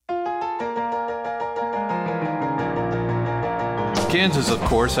Kansas, of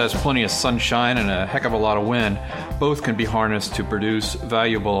course, has plenty of sunshine and a heck of a lot of wind. Both can be harnessed to produce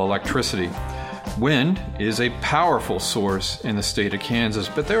valuable electricity. Wind is a powerful source in the state of Kansas,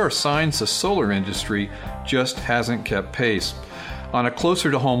 but there are signs the solar industry just hasn't kept pace. On a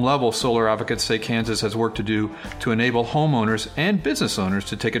closer-to-home level, solar advocates say Kansas has work to do to enable homeowners and business owners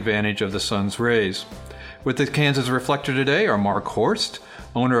to take advantage of the sun's rays. With the Kansas Reflector today are Mark Horst,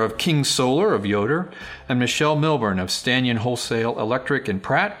 owner of King Solar of Yoder, and Michelle Milburn of Stannion Wholesale Electric in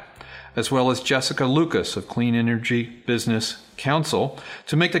Pratt, as well as Jessica Lucas of Clean Energy Business Council,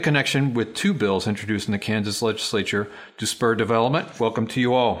 to make the connection with two bills introduced in the Kansas legislature to spur development. Welcome to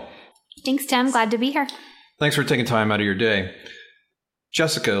you all. Thanks, Tim. Glad to be here. Thanks for taking time out of your day.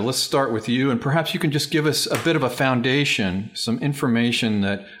 Jessica, let's start with you, and perhaps you can just give us a bit of a foundation, some information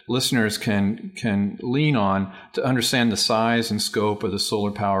that listeners can lean on to understand the size and scope of the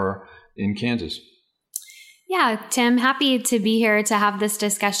solar power in Kansas. Yeah, Tim, happy to be here to have this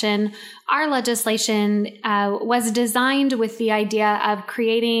discussion. Our legislation was designed with the idea of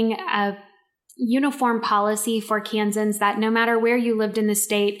creating a uniform policy for Kansans that no matter where you lived in the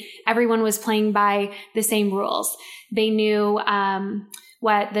state, everyone was playing by the same rules. They knew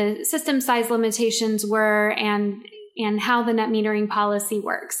what the system size limitations were and how the net metering policy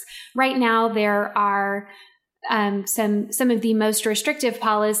works. Right now, there are some of the most restrictive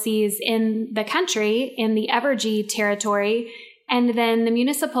policies in the country in the Evergy territory. And then the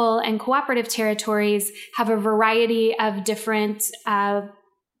municipal and cooperative territories have a variety of different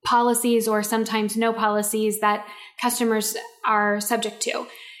policies or sometimes no policies that customers are subject to.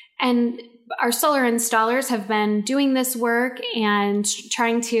 And our solar installers have been doing this work and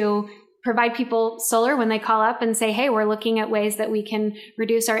trying to provide people solar when they call up and say, hey, we're looking at ways that we can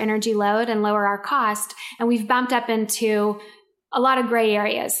reduce our energy load and lower our cost. And we've bumped up into a lot of gray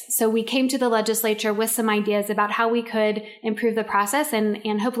areas. So we came to the legislature with some ideas about how we could improve the process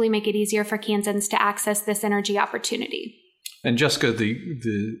and hopefully make it easier for Kansans to access this energy opportunity. And Jessica, the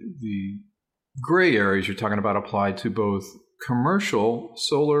gray areas you're talking about apply to both commercial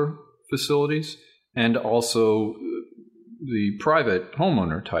solar facilities and also the private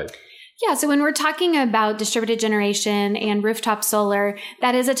homeowner type. Yeah, so when we're talking about distributed generation and rooftop solar,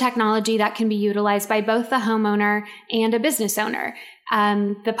 that is a technology that can be utilized by both the homeowner and a business owner.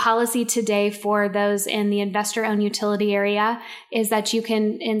 The policy today for those in the investor-owned utility area is that you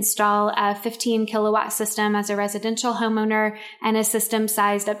can install a 15 kilowatt system as a residential homeowner and a system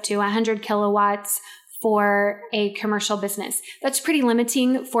sized up to 100 kilowatts for a commercial business. That's pretty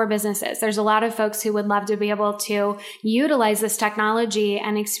limiting for businesses. There's a lot of folks who would love to be able to utilize this technology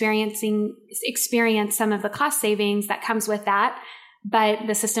and experience some of the cost savings that comes with that, but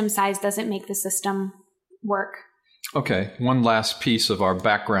the system size doesn't make the system work. Okay, one last piece of our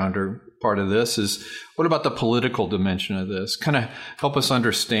background or part of this is, what about the political dimension of this? Kind of help us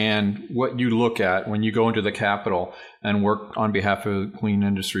understand what you look at when you go into the Capitol and work on behalf of clean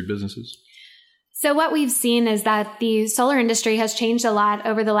industry businesses. So what we've seen is that the solar industry has changed a lot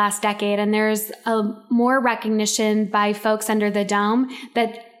over the last decade, and there's more recognition by folks under the dome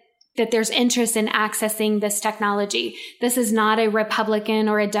that there's interest in accessing this technology. This is not a Republican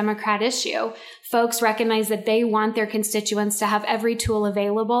or a Democrat issue. Folks recognize that they want their constituents to have every tool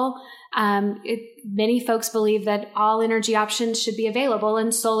available. Many folks believe that all energy options should be available,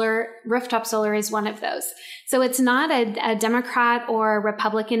 and rooftop solar is one of those. So it's not a Democrat or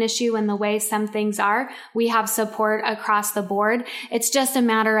Republican issue in the way some things are. We have support across the board. It's just a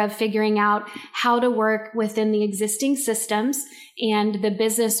matter of figuring out how to work within the existing systems and the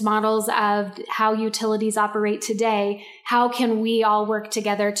business models of how utilities operate today. How can we all work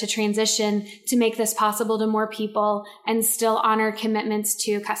together to transition to make this possible to more people and still honor commitments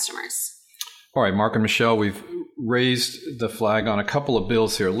to customers? All right, Mark and Michelle, we've raised the flag on a couple of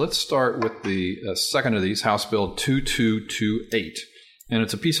bills here. Let's start with the second of these, House Bill 2228. And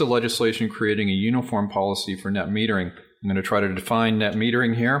it's a piece of legislation creating a uniform policy for net metering. I'm going to try to define net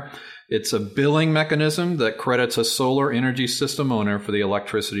metering here. It's a billing mechanism that credits a solar energy system owner for the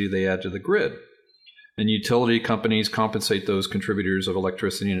electricity they add to the grid. And utility companies compensate those contributors of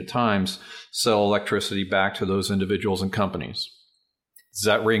electricity and at times sell electricity back to those individuals and companies. Does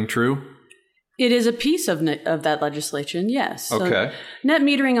that ring true? It is a piece of that legislation, yes. So okay. Net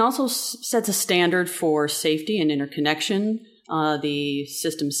metering also sets a standard for safety and interconnection, the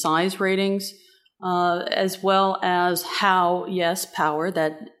system size ratings, as well as how,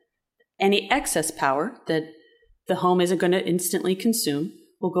 any excess power that the home isn't going to instantly consume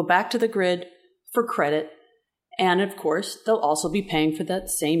will go back to the grid for credit. And of course, they'll also be paying for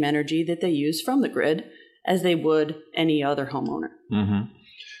that same energy that they use from the grid as they would any other homeowner. Mm-hmm.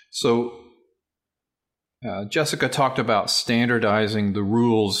 So Jessica talked about standardizing the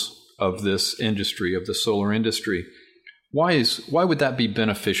rules of this industry, of the solar industry. Why would that be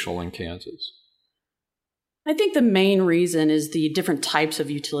beneficial in Kansas? I think the main reason is the different types of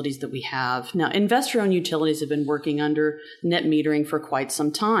utilities that we have. Now, investor-owned utilities have been working under net metering for quite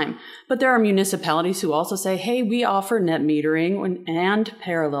some time, but there are municipalities who also say, hey, we offer net metering and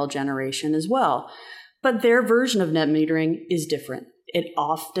parallel generation as well. But their version of net metering is different. It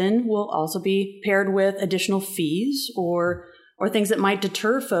often will also be paired with additional fees or things that might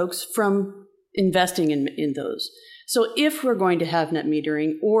deter folks from investing in those. So if we're going to have net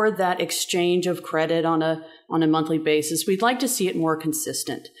metering or that exchange of credit on a monthly basis, we'd like to see it more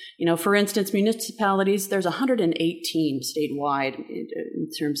consistent. For instance, municipalities, there's 118 statewide in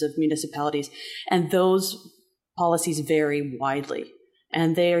terms of municipalities, and those policies vary widely,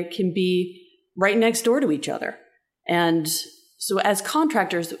 and they can be right next door to each other. And so as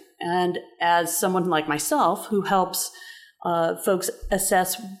contractors and as someone like myself who helps folks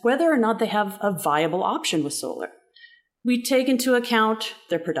assess whether or not they have a viable option with solar, we take into account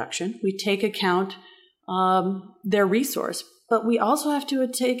their production, we take account their resource, but we also have to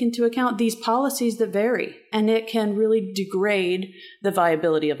take into account these policies that vary, and it can really degrade the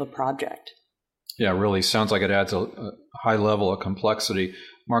viability of a project. Yeah, really sounds like it adds a high level of complexity.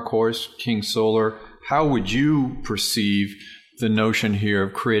 Mark Horst, King Solar, how would you perceive the notion here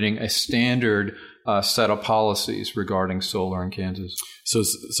of creating a standard set of policies regarding solar in Kansas? So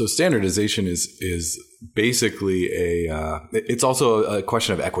standardization is basically it's also a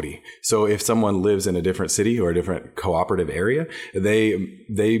question of equity. So if someone lives in a different city or a different cooperative area,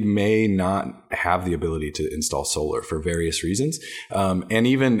 they may not have the ability to install solar for various reasons. And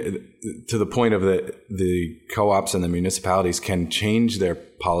even to the point of the co-ops and the municipalities can change their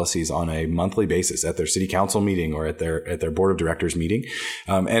policies on a monthly basis at their city council meeting or at their board of directors meeting.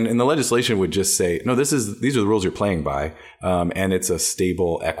 And the legislation would just say, no, these are the rules you're playing by. And it's a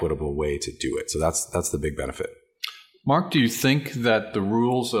stable, equitable way to do it. So that's the big benefit. Mark, do you think that the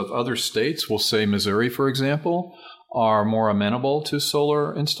rules of other states, we'll say Missouri, for example, are more amenable to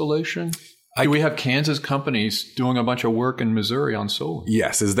solar installation? Do we have Kansas companies doing a bunch of work in Missouri on solar?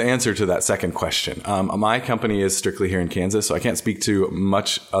 Yes, is the answer to that second question. My company is strictly here in Kansas, so I can't speak to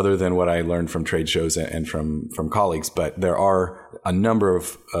much other than what I learned from trade shows and from colleagues, but there are a number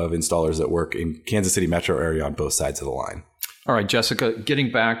of installers that work in Kansas City metro area on both sides of the line. All right, Jessica,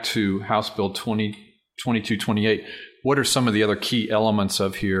 getting back to House Bill 2228, what are some of the other key elements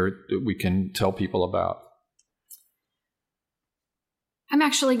of here that we can tell people about? I'm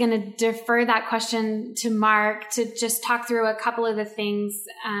actually going to defer that question to Mark to just talk through a couple of the things.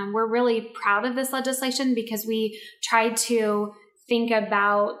 We're really proud of this legislation because we tried to think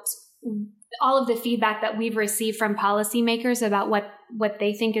about all of the feedback that we've received from policymakers about what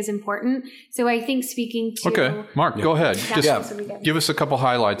they think is important. So I think speaking to... Okay, Mark, go ahead. Just give us a couple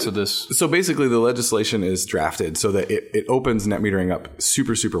highlights of this. So basically the legislation is drafted so that it opens net metering up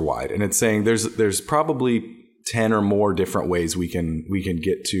super, super wide. And it's saying there's probably 10 or more different ways we can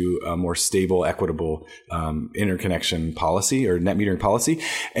get to a more stable, equitable interconnection policy or net metering policy.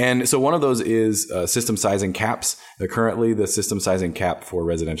 And so one of those is system sizing caps. Currently, the system sizing cap for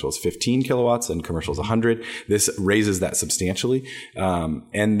residential is 15 kilowatts and commercial is 100. This raises that substantially.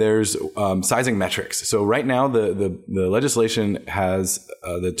 And there's sizing metrics. So right now, the legislation has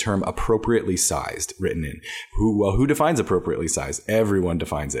the term appropriately sized written in. Who defines appropriately sized? Everyone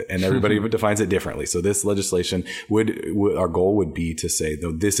defines it, and everybody defines it differently. So this legislation our goal would be to say,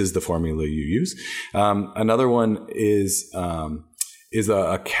 no, this is the formula you use. Another one is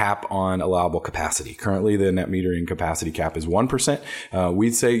a cap on allowable capacity. Currently, the net metering capacity cap is 1%.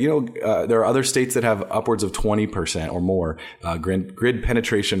 We'd say, there are other states that have upwards of 20% or more grid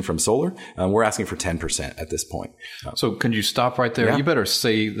penetration from solar. We're asking for 10% at this point. So can you stop right there? Yeah. You better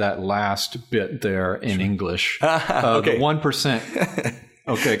say that last bit there in English. Okay. The 1%.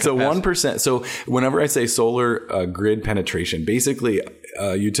 Okay. So 1%. So whenever I say solar grid penetration, basically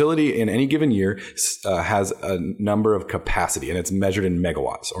a utility in any given year has a number of capacity, and it's measured in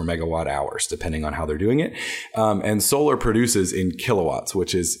megawatts or megawatt hours, depending on how they're doing it. And solar produces in kilowatts,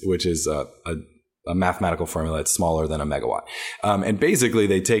 which is a mathematical formula that's smaller than a megawatt. And basically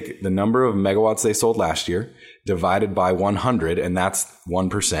they take the number of megawatts they sold last year divided by 100, and that's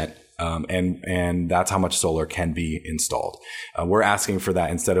 1%. And that's how much solar can be installed. We're asking for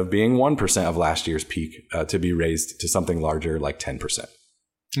that instead of being 1% of last year's peak to be raised to something larger like 10%.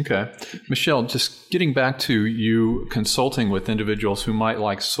 Okay. Michelle, just getting back to you consulting with individuals who might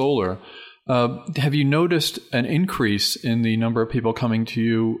like solar, have you noticed an increase in the number of people coming to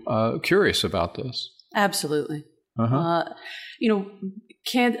you curious about this? Absolutely.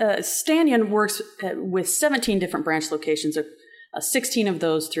 Stanion works with 17 different branch locations, 16 of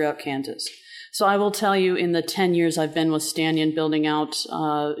those throughout Kansas. So I will tell you, in the 10 years I've been with Stanion, building out,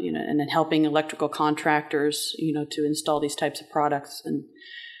 and helping electrical contractors, to install these types of products. And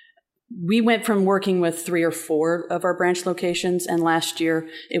we went from working with 3 or 4 of our branch locations, and last year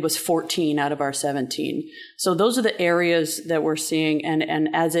it was 14 out of our 17. So those are the areas that we're seeing. And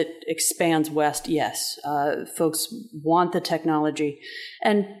as it expands west, yes, folks want the technology.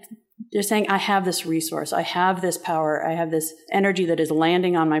 And they're saying, I have this resource, I have this power, I have this energy that is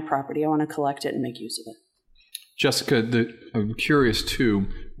landing on my property. I want to collect it and make use of it. Jessica, I'm curious too,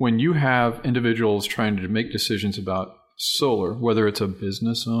 when you have individuals trying to make decisions about solar, whether it's a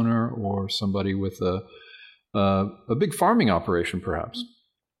business owner or somebody with a big farming operation perhaps,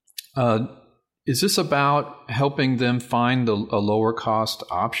 is this about helping them find a lower cost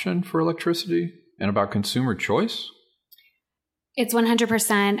option for electricity and about consumer choice? It's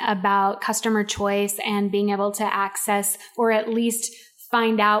 100% about customer choice and being able to access or at least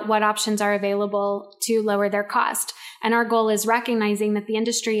find out what options are available to lower their cost. And our goal is recognizing that the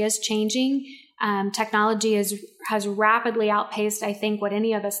industry is changing. Technology has rapidly outpaced, I think, what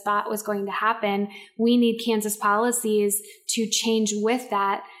any of us thought was going to happen. We need Kansas policies to change with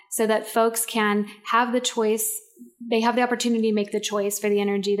that so that folks can have the choice. They have the opportunity to make the choice for the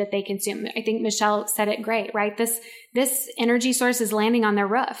energy that they consume. I think Michelle said it great, right? This energy source is landing on their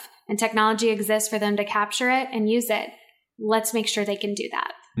roof, and technology exists for them to capture it and use it. Let's make sure they can do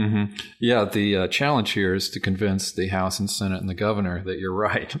that. Mm-hmm. Yeah, the challenge here is to convince the House and Senate and the governor that you're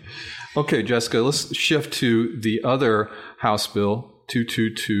right. Okay, Jessica, let's shift to the other House Bill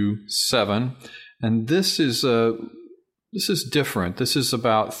 2227, and this is different. This is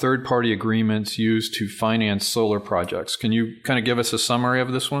about third-party agreements used to finance solar projects. Can you kind of give us a summary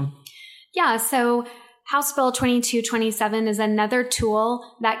of this one? Yeah, so House Bill 2227 is another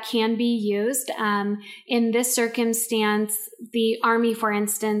tool that can be used. In this circumstance, the Army, for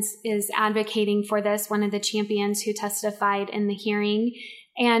instance, is advocating for this, one of the champions who testified in the hearing,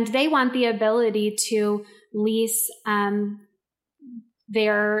 and they want the ability to lease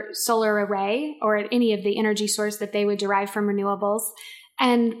their solar array or any of the energy source that they would derive from renewables,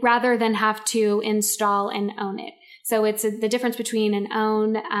 and rather than have to install and own it. So it's the difference between an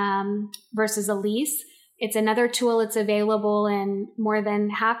own versus a lease. It's another tool. It's available in more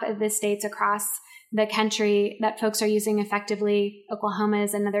than half of the states across the country that folks are using effectively. Oklahoma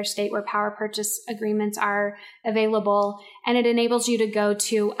is another state where power purchase agreements are available, and it enables you to go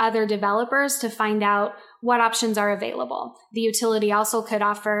to other developers to find out what options are available. The utility also could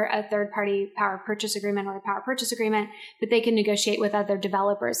offer a third-party power purchase agreement or a power purchase agreement, but they can negotiate with other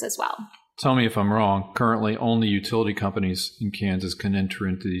developers as well. Tell me if I'm wrong. Currently, only utility companies in Kansas can enter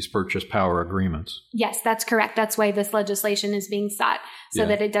into these purchase power agreements. Yes, that's correct. That's why this legislation is being sought, so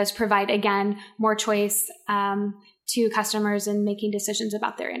that it does provide, again, more choice to customers in making decisions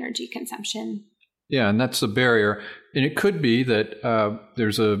about their energy consumption. Yeah, and that's the barrier. And it could be that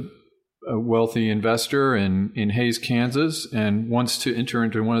there's a wealthy investor in Hays, Kansas, and wants to enter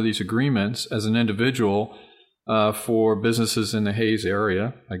into one of these agreements as an individual for businesses in the Hays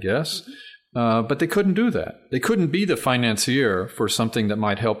area, I guess. But they couldn't do that. They couldn't be the financier for something that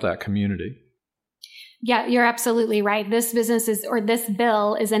might help that community. Yeah, you're absolutely right. This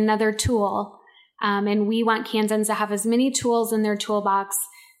bill is another tool. And we want Kansans to have as many tools in their toolbox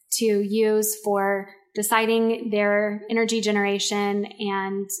to use for deciding their energy generation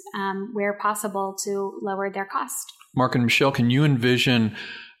and where possible to lower their cost. Mark and Michelle, can you envision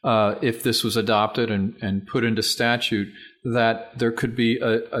if this was adopted and put into statute that there could be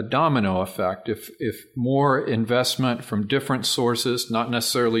a domino effect if more investment from different sources, not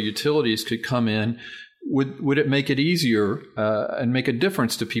necessarily utilities, could come in? Would it make it easier and make a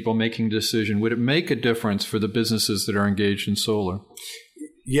difference to people making a decision? Would it make a difference for the businesses that are engaged in solar?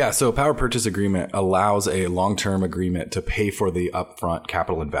 Yeah, so a power purchase agreement allows a long-term agreement to pay for the upfront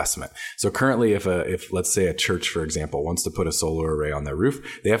capital investment. So currently, if let's say a church, for example, wants to put a solar array on their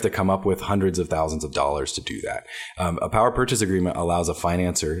roof, they have to come up with hundreds of thousands of dollars to do that. A power purchase agreement allows a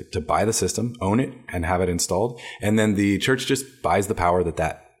financer to buy the system, own it, and have it installed, and then the church just buys the power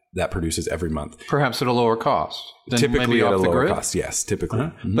that produces every month. Perhaps at a lower cost. Typically at a lower cost, yes, typically.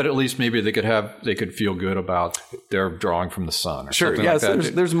 Mm-hmm. But at least maybe they could feel good about their drawing from the sun or something yes, like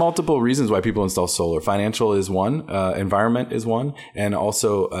that. There's multiple reasons why people install solar. Financial is one, environment is one, and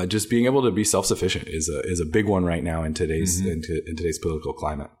also just being able to be self-sufficient is a big one right now in today's in today's political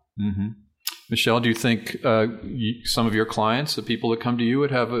climate. Mm-hmm. Michelle, do you think some of your clients, the people that come to you,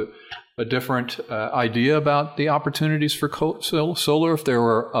 would have a a different idea about the opportunities for solar if there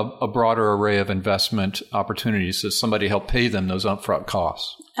were a broader array of investment opportunities? Does somebody help pay them those upfront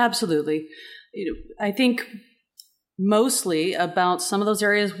costs? Absolutely. I think mostly about some of those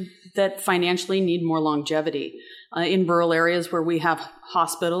areas that financially need more longevity. In rural areas where we have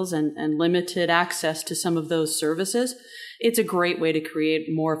hospitals and limited access to some of those services, it's a great way to create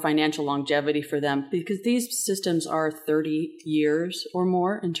more financial longevity for them because these systems are 30 years or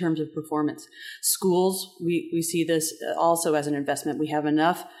more in terms of performance. Schools, we see this also as an investment. We have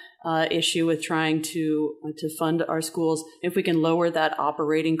enough issue with trying to fund our schools. If we can lower that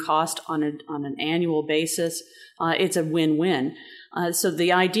operating cost on an annual basis, it's a win-win. So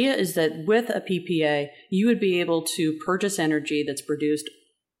the idea is that with a PPA, you would be able to purchase energy that's produced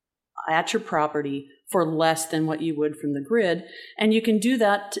at your property for less than what you would from the grid. And you can do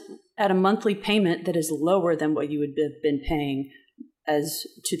that at a monthly payment that is lower than what you would have been paying as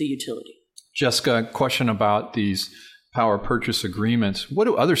to the utility. Jessica, question about these power purchase agreements. What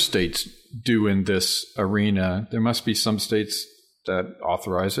do other states do in this arena? There must be some states that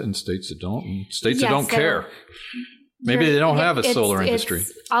authorize it and states that don't, and states that don't care. Maybe they don't have a solar industry.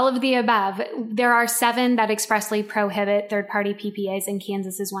 It's all of the above. There are 7 that expressly prohibit third-party PPAs, and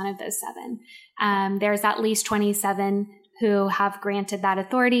Kansas is one of those 7. There's at least 27 who have granted that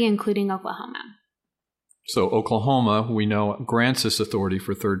authority, including Oklahoma. So Oklahoma, we know, grants this authority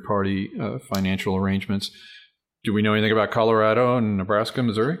for third-party financial arrangements. Do we know anything about Colorado and Nebraska,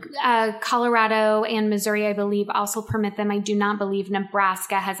 Missouri? Colorado and Missouri, I believe, also permit them. I do not believe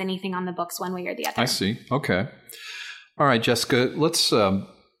Nebraska has anything on the books one way or the other. I see. Okay. All right, Jessica, let's,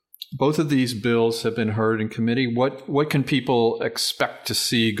 both of these bills have been heard in committee. What can people expect to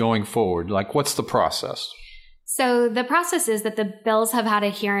see going forward? Like, what's the process? So the process is that the bills have had a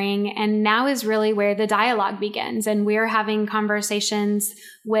hearing, and now is really where the dialogue begins. And we're having conversations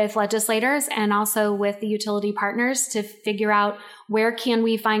with legislators and also with the utility partners to figure out where can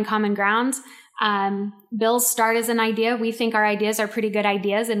we find common ground. Bills start as an idea. We think our ideas are pretty good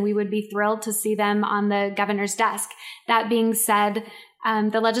ideas, and we would be thrilled to see them on the governor's desk. That being said,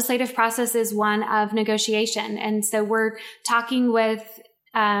 the legislative process is one of negotiation. And so we're talking with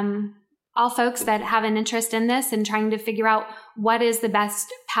all folks that have an interest in this and trying to figure out what is the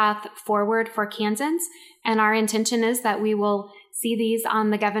best path forward for Kansans. And our intention is that we will see these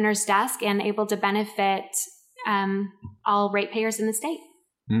on the governor's desk and able to benefit all ratepayers in the state.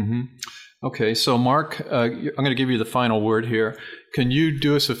 Mm-hmm. Okay, so Mark, I'm going to give you the final word here. Can you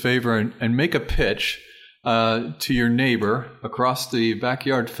do us a favor and make a pitch to your neighbor across the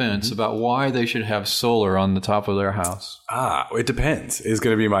backyard fence about why they should have solar on the top of their house? It depends is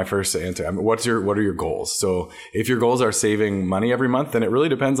going to be my first answer. I mean, what are your goals? So if your goals are saving money every month, then it really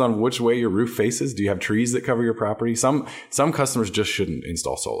depends on which way your roof faces. Do you have trees that cover your property? Some customers just shouldn't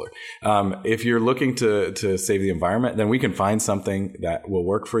install solar. If you're looking to save the environment, then we can find something that will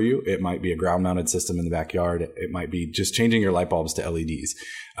work for you. It might be a ground mounted system in the backyard. It might be just changing your light bulbs to LEDs.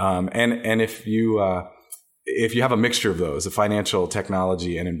 And if you have a mixture of those, a financial,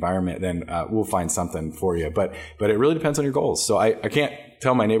 technology, and environment, then we'll find something for you. But it really depends on your goals. So I can't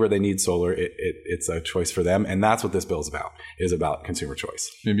tell my neighbor they need solar. It's a choice for them. And that's what this bill is about consumer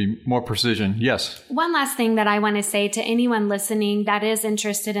choice. Maybe more precision. Yes. One last thing that I want to say to anyone listening that is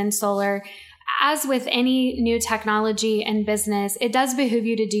interested in solar, as with any new technology and business, it does behoove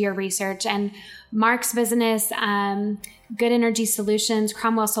you to do your research. And Mark's business, Good Energy Solutions,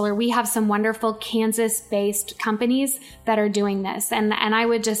 Cromwell Solar, we have some wonderful Kansas-based companies that are doing this. And I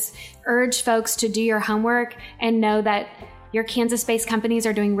would just urge folks to do your homework and know that your Kansas-based companies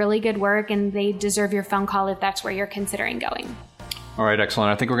are doing really good work and they deserve your phone call if that's where you're considering going. All right,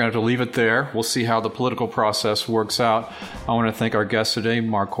 excellent. I think we're going to have to leave it there. We'll see how the political process works out. I want to thank our guest today,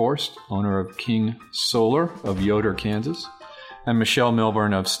 Mark Horst, owner of King Solar of Yoder, Kansas, and Michelle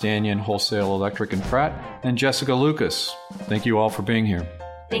Milburn of Stanyon Wholesale Electric and Pratt, and Jessica Lucas. Thank you all for being here.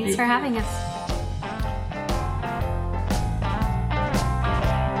 Thanks for having us.